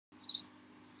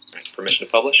Permission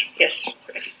to publish? Yes.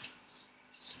 If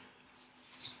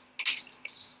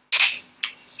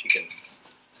you can.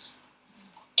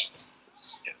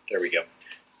 Yeah, there we go.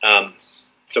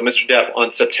 So, Mr. Depp, on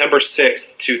September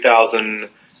 6th,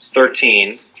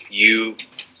 2013, you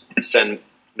send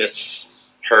Miss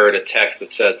Heard a text that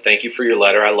says, "Thank you for your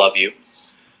letter. I love you."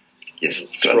 Yes,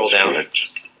 Scroll down. Correct.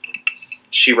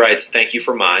 She writes, "Thank you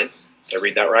for mine." Did I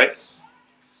read that right?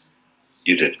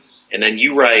 You did. And then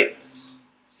you write,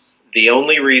 "The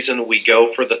only reason we go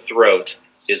for the throat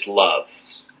is love."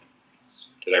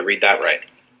 Did I read that right?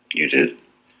 You did.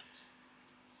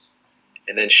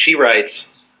 And then she writes,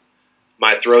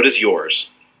 "My throat is yours.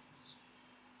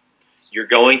 You're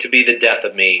going to be the death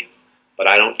of me, but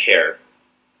I don't care."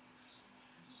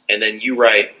 And then you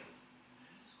write,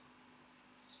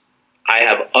 "I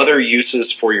have other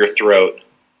uses for your throat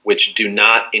which do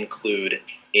not include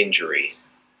injury."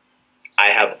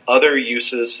 I have other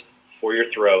uses for your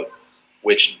throat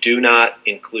which do not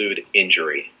include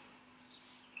injury.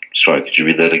 Sorry, could you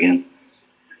read that again?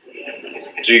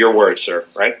 These are your words, sir,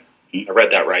 right? I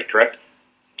read that right, correct?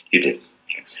 You did.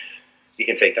 You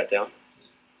can take that down.